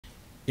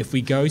If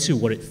we go to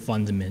what it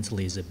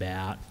fundamentally is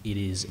about, it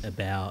is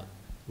about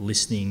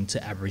listening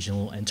to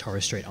Aboriginal and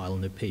Torres Strait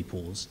Islander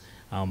peoples.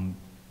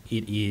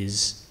 It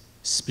is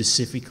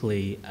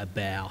specifically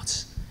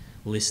about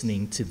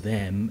listening to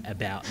them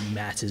about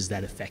matters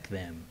that affect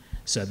them.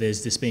 So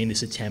there's been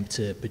this attempt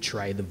to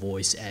portray the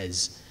voice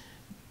as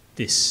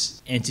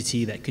this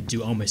entity that could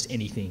do almost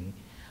anything,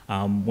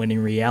 when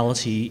in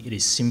reality it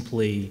is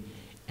simply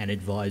an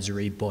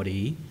advisory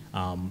body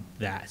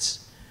that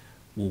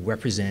will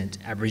represent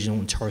Aboriginal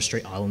and Torres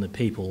Strait Islander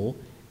people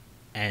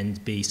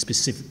and be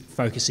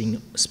focusing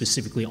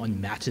specifically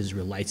on matters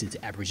related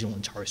to Aboriginal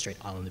and Torres Strait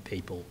Islander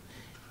people.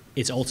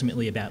 It's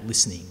ultimately about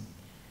listening,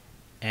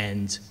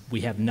 and we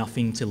have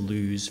nothing to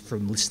lose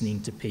from listening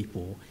to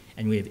people,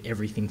 and we have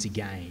everything to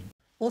gain.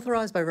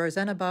 Authorised by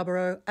Rosanna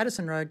Barbaro,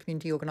 Addison Road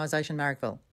Community Organisation, Marrickville.